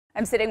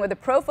I'm sitting with a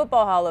Pro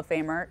Football Hall of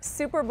Famer,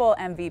 Super Bowl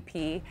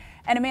MVP,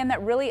 and a man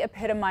that really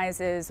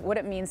epitomizes what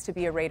it means to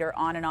be a Raider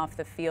on and off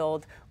the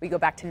field. We go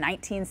back to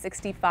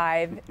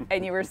 1965,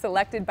 and you were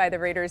selected by the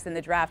Raiders in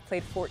the draft,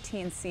 played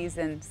 14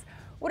 seasons.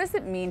 What does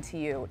it mean to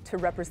you to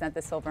represent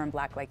the silver and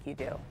black like you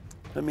do?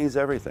 It means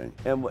everything.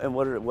 And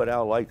what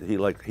Al liked, he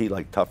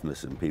liked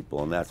toughness in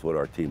people, and that's what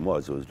our team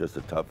was. It was just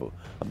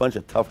a bunch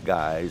of tough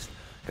guys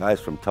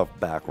from tough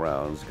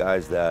backgrounds,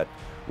 guys that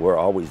were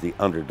always the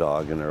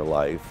underdog in their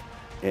life,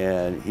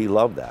 and he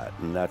loved that.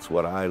 And that's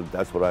what I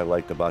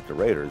liked about the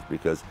Raiders,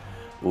 because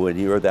when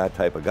you're that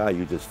type of guy,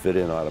 you just fit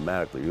in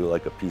automatically. You're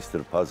like a piece to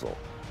the puzzle,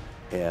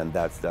 and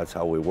that's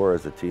how we were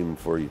as a team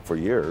for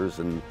years.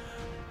 And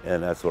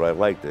that's what I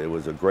liked. It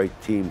was a great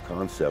team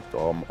concept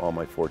all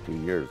my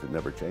 14 years. It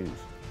never changed.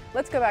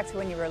 Let's go back to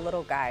when you were a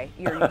little guy,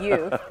 your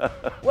youth.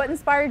 What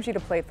inspired you to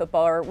play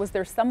football, or was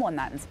there someone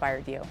that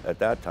inspired you? At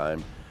that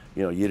time,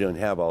 you didn't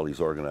have all these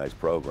organized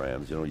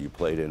programs. You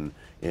played in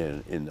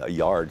a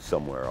yard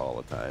somewhere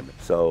all the time.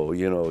 So,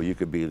 you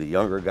could be the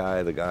younger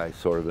guy, the guy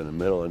sort of in the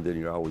middle, and then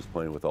you're always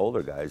playing with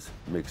older guys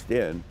mixed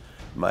in.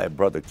 My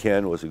brother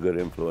Ken was a good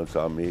influence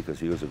on me because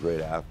he was a great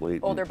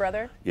athlete. Older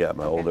brother? Yeah,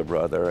 my older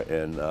brother.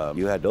 And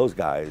you had those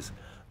guys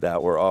that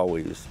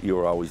you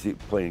were always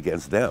playing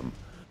against them.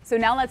 So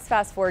now let's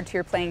fast forward to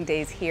your playing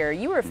days here.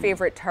 You were a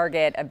favorite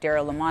target of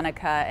Daryl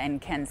LaMonica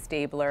and Ken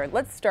Stabler.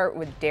 Let's start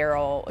with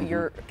Daryl.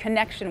 Your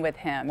connection with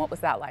him, what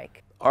was that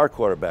like? Our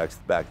quarterbacks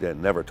back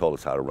then never told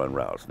us how to run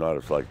routes, not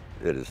as like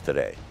it is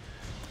today.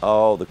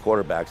 All the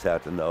quarterbacks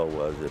had to know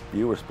was if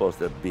you were supposed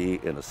to be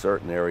in a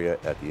certain area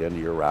at the end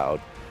of your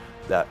route,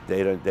 that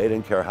they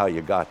didn't care how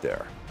you got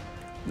there.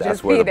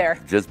 Just be there.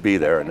 Just be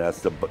there, and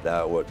that's the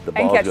ball's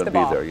going to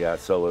be there. Yeah,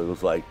 so it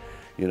was like,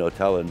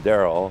 telling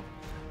Daryl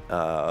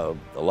a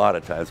lot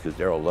of times, because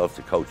Daryl loves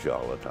to coach you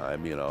all the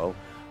time.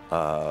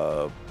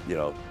 Daryl,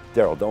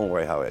 don't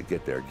worry how I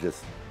get there.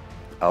 Just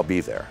I'll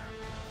be there.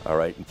 All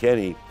right. And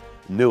Kenny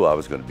knew I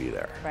was going to be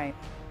there. Right.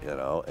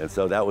 And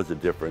so that was the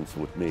difference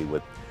with me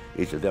with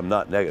each of them,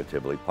 not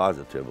negatively,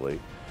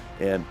 positively,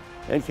 and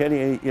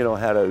Kenny,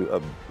 had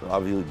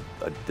obviously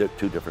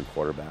two different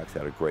quarterbacks,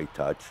 had a great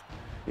touch.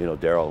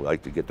 Daryl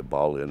liked to get the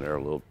ball in there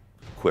a little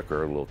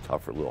quicker, a little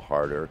tougher, a little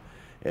harder.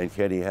 And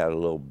Kenny had a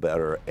little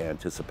better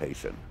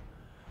anticipation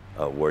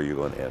of where you're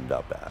going to end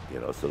up at.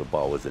 So the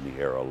ball was in the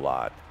air a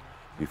lot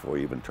before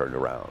you even turned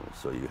around.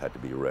 So you had to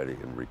be ready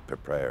and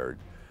prepared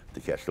to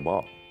catch the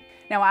ball.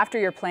 Now, after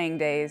your playing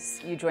days,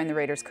 you joined the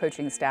Raiders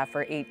coaching staff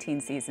for 18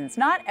 seasons.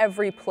 Not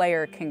every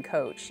player can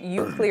coach.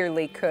 You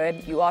clearly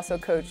could. You also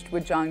coached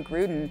with John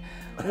Gruden.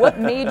 What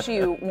made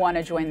you want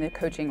to join the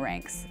coaching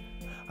ranks?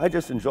 I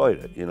just enjoyed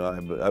it.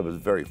 I was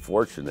very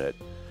fortunate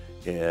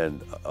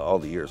in all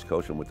the years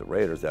coaching with the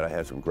Raiders that I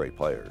had some great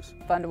players.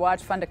 Fun to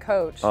watch, fun to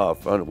coach. Oh,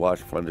 fun to watch,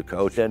 fun to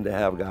coach. And to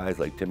have guys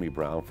like Timmy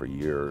Brown for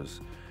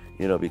years,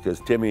 because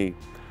Timmy,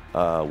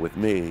 with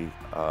me,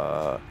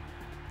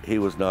 he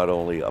was not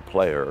only a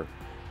player,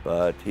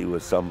 but he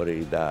was somebody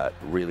that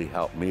really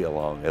helped me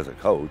along as a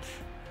coach.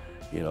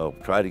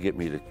 Tried to get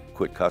me to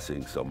quit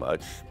cussing so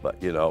much, but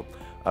I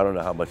don't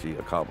know how much he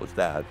accomplished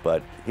that,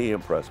 but he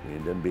impressed me.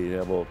 And then being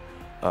able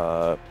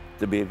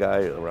to be a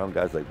guy around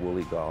guys like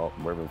Willie Gault,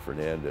 Mervin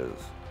Fernandez.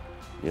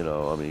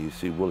 You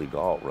see Willie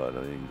Gault run,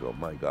 and you go,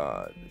 my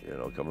God,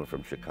 coming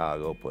from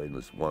Chicago,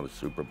 won a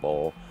Super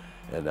Bowl,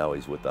 and now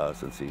he's with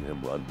us, and seeing him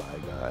run by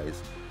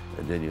guys.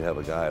 And then you have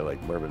a guy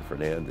like Mervin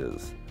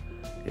Fernandez,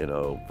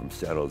 from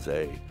San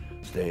Jose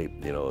State,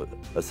 a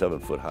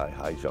 7-foot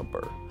high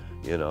jumper,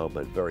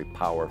 but very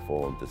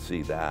powerful, and to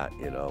see that,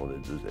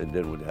 and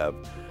then we'd have,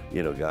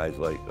 guys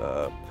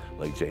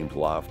like James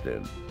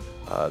Lofton,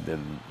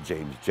 then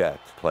James Jett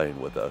playing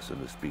with us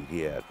and the speed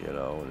he had, and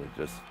it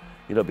just,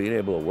 being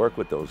able to work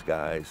with those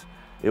guys,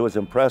 it was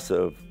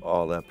impressive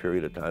all that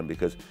period of time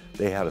because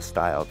they had a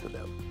style to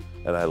them,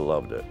 and I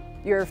loved it.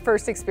 Your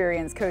first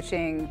experience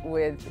coaching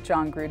with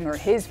John Gruden, or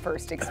his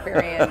first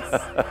experience.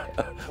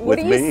 What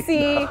do you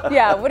see?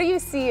 Yeah, what do you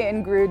see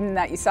in Gruden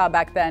that you saw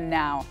back then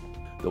now?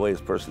 The way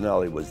his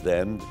personality was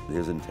then,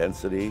 his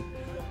intensity,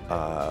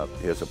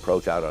 his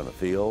approach out on the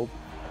field,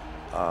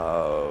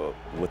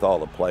 with all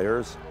the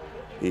players,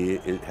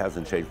 it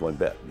hasn't changed one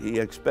bit. He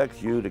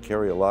expects you to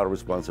carry a lot of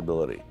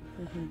responsibility,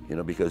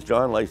 because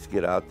John likes to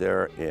get out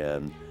there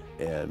and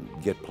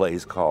get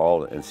plays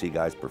called and see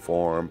guys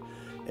perform,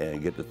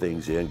 and get the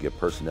things in, get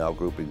personnel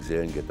groupings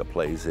in, get the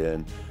plays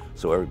in,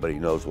 so everybody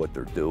knows what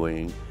they're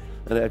doing.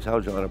 And that's how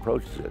John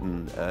approaches it.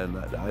 And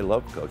I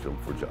loved coaching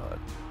for John,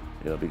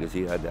 because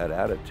he had that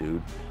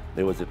attitude.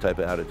 It was the type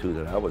of attitude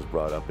that I was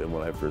brought up in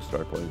when I first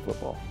started playing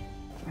football.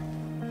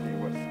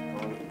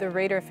 The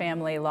Raider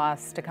family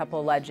lost a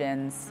couple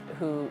legends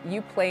who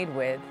you played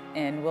with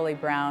in Willie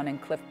Brown and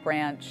Cliff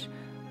Branch.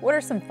 What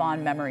are some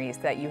fond memories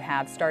that you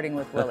have, starting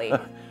with Willie?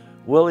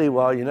 Willie,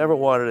 well, you never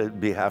wanted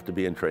to have to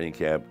be in training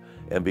camp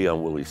and be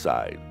on Willie's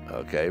side,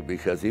 okay,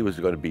 because he was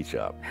going to beat you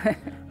up,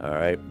 all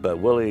right? But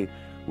Willie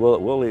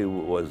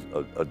was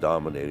a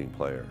dominating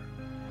player,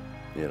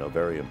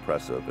 very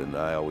impressive, and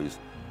I always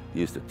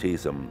used to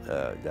tease him,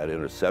 that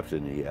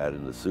interception he had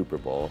in the Super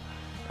Bowl,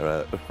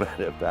 ran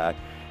it back.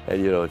 And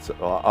you know, it's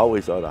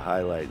always on the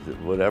highlights.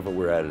 Whenever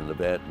we're at an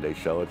event and they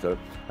show it, so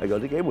I go,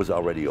 the game was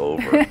already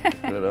over.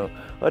 You know,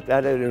 but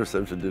that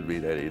interception didn't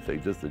mean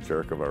anything, just to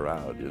jerk him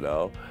around, you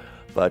know.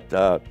 But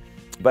I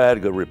had a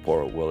good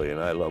rapport with Willie, and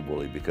I love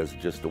Willie because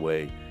just the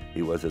way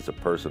he was as a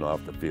person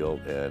off the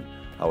field and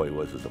how he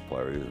was as a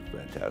player, he was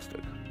fantastic.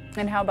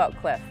 And how about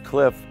Cliff?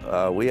 Cliff,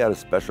 we had a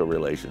special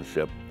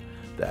relationship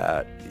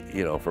that,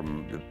 you know,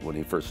 from when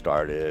he first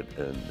started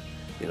and,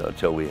 you know,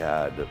 until we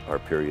had our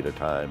period of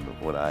time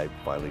when I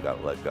finally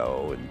got let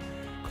go, and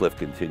Cliff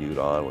continued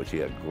on, which he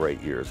had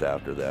great years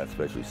after that,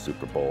 especially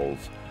Super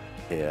Bowls.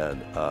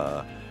 And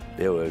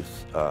it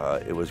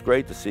was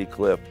great to see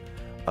Cliff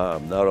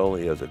not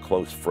only as a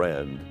close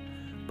friend,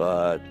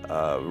 but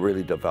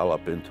really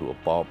develop into a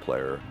ball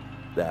player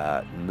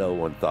that no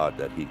one thought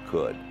that he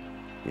could.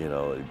 You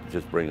know,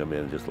 just bring him in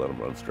and just let him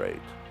run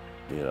straight.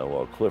 You know,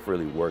 well, Cliff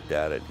really worked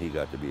at it, and he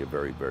got to be a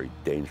very, very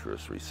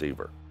dangerous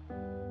receiver.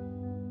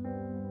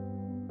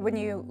 When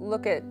you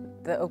look at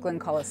the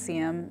Oakland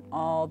Coliseum,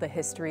 all the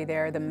history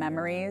there, the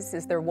memories,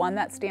 is there one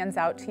that stands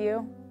out to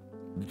you?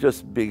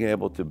 Just being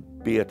able to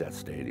be at that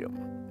stadium,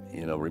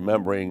 you know,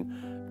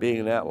 remembering being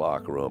in that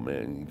locker room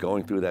and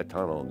going through that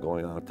tunnel and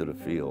going out to the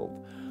field,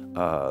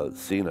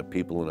 seeing the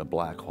people in a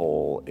black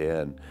hole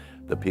and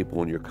the people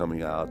when you're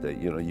coming out that,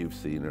 you know, you've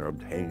seen are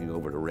hanging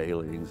over the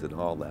railings and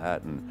all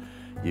that, and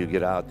you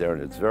get out there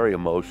and it's very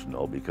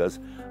emotional because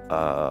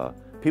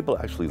people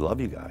actually love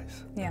you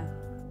guys. Yeah.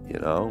 You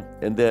know,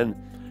 and then,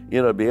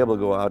 you know, to be able to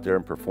go out there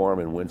and perform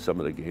and win some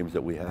of the games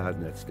that we had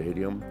in that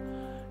stadium,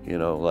 you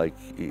know, like,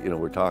 you know,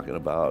 we're talking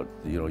about,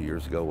 you know,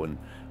 years ago when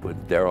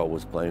Darryl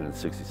was playing in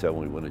 '67,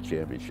 we won a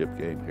championship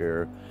game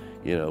here,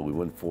 you know, we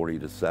won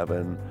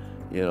 40-7,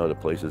 you know, the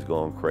place is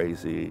going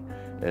crazy.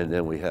 And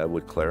then we had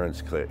with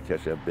Clarence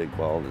catch that big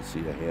ball and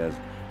see the hands,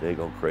 they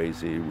go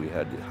crazy. We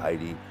had the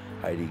Heidi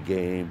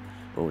game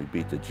when we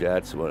beat the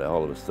Jets, when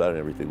all of a sudden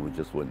everything we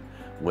just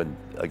went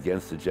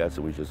against the Jets,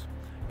 and we just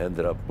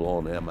ended up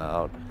blowing them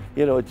out.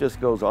 You know, it just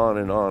goes on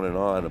and on and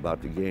on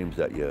about the games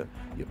that you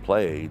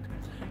played.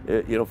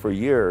 You know, for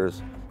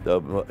years, the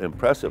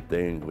impressive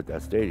thing with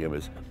that stadium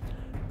is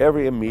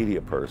every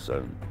media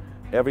person,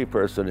 every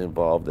person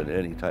involved in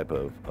any type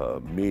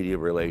of media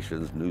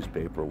relations,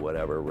 newspaper,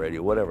 whatever,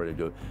 radio, whatever they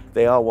do,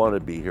 they all want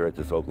to be here at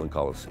this Oakland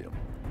Coliseum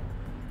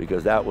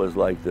because that was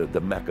like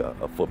the mecca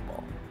of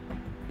football.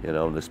 You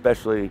know, and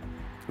especially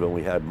when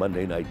we had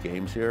Monday night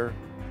games here,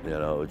 you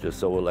know, just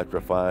so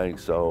electrifying.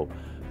 So,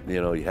 you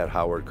know, you had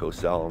Howard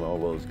Cosell and all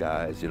those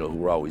guys, you know, who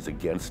were always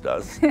against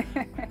us.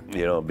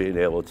 You know, being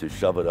able to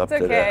shove it up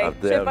to them.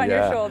 Chip on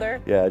your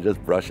shoulder. Yeah,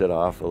 just brush it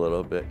off a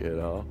little bit, you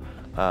know.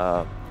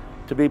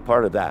 To be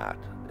part of that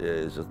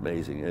is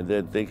amazing. And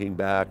then thinking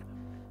back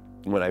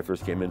when I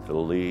first came into the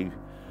league,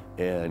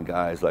 and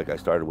guys like I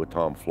started with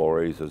Tom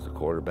Flores as the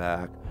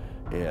quarterback,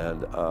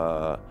 and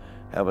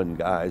having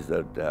guys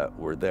that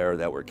were there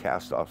that were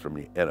cast off from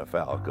the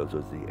NFL, because it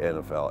was the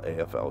NFL,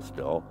 AFL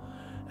still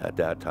at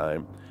that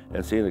time,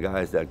 and seeing the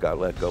guys that got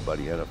let go by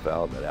the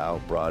NFL that Al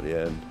brought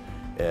in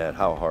and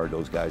how hard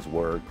those guys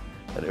worked,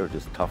 and they were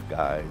just tough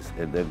guys,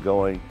 and then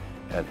going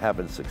and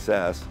having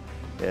success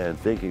and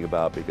thinking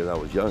about, because I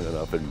was young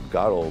enough and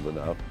got old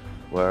enough,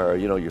 where,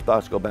 you know, your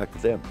thoughts go back to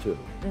them too.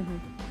 Mm-hmm.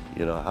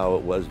 You know, how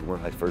it was when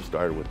I first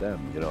started with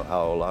them, you know,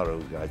 how a lot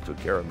of those guys took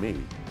care of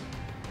me,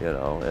 you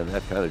know, and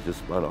that kind of just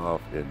spun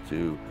off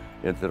into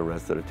the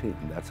rest of the team.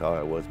 And that's how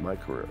I was my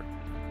career.